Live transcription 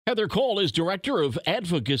Heather Cole is Director of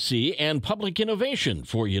Advocacy and Public Innovation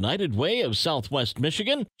for United Way of Southwest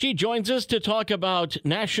Michigan. She joins us to talk about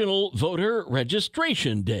National Voter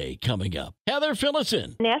Registration Day coming up. Heather, fill us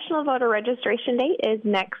in. National Voter Registration Day is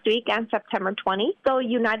next week on September 20. So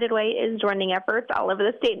United Way is joining efforts all over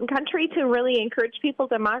the state and country to really encourage people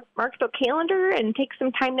to mark their calendar and take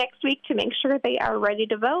some time next week to make sure they are ready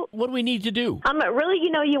to vote. What do we need to do? Really,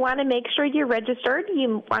 you want to make sure you're registered.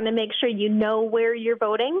 You want to make sure you know where you're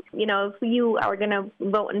voting. If you are going to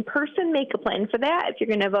vote in person, make a plan for that. If you're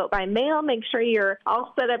going to vote by mail, make sure you're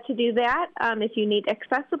all set up to do that. If you need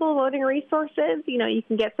accessible voting resources, you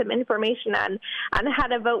can get some information on how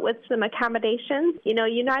to vote with some accommodations.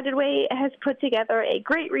 United Way has put together a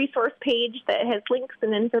great resource page that has links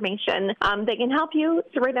and information that can help you.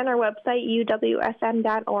 It's right on our website,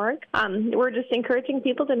 uwsm.org. We're just encouraging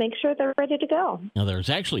people to make sure they're ready to go. Now, there's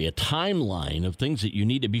actually a timeline of things that you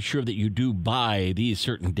need to be sure that you do by these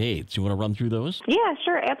certain dates. You want to run through those? Yeah,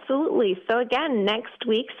 sure, absolutely. So again, next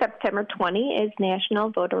week, September 20, is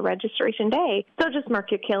National Voter Registration Day. So just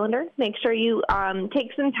mark your calendar. Make sure you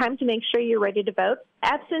take some time to make sure you're ready to vote.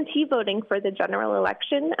 Absentee voting for the general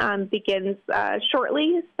election begins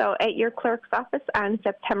shortly, so at your clerk's office on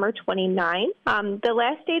September 29. The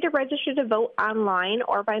last day to register to vote online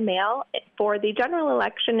or by mail for the general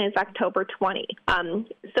election is October 20.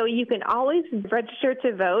 So you can always register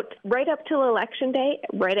to vote right up till Election Day,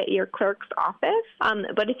 right at your clerk's office.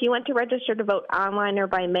 But if you want to register to vote online or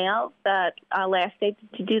by mail, the last day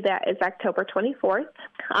to do that is October 24th.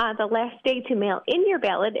 The last day to mail in your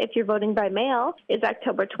ballot, if you're voting by mail, is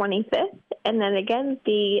October 25th, and then again,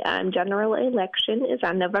 the general election is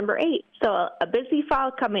on November 8th. So a busy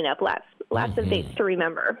fall coming up, lots of dates to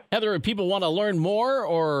remember. Heather, if people want to learn more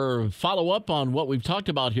or follow up on what we've talked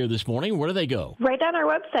about here this morning, where do they go? Right on our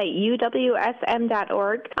website,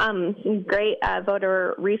 uwsm.org. Great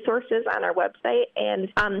voter resources on our website, and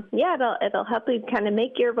it'll help you kind of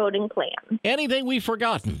make your voting plan. Anything we've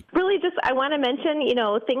forgotten? Really, just I want to mention,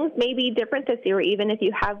 things may be different this year, even if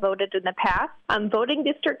you have voted in the past. Voting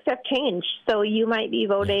districts have changed, so you might be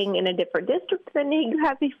voting in a different district than you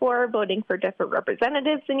have before, voting for different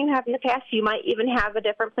representatives than you have in the past. You might even have a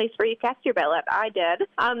different place where you cast your ballot. I did.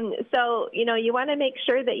 So you want to make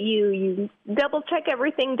sure that you double-check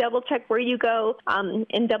everything, double-check where you go,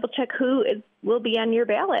 and double-check who will be on your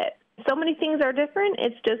ballot. So many things are different.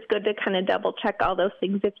 It's just good to kind of double-check all those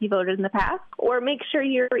things if you voted in the past, or make sure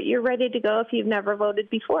you're ready to go if you've never voted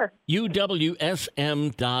before.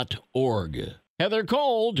 uwsm.org. Heather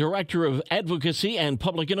Cole, Director of Advocacy and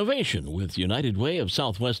Public Innovation with United Way of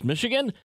Southwest Michigan.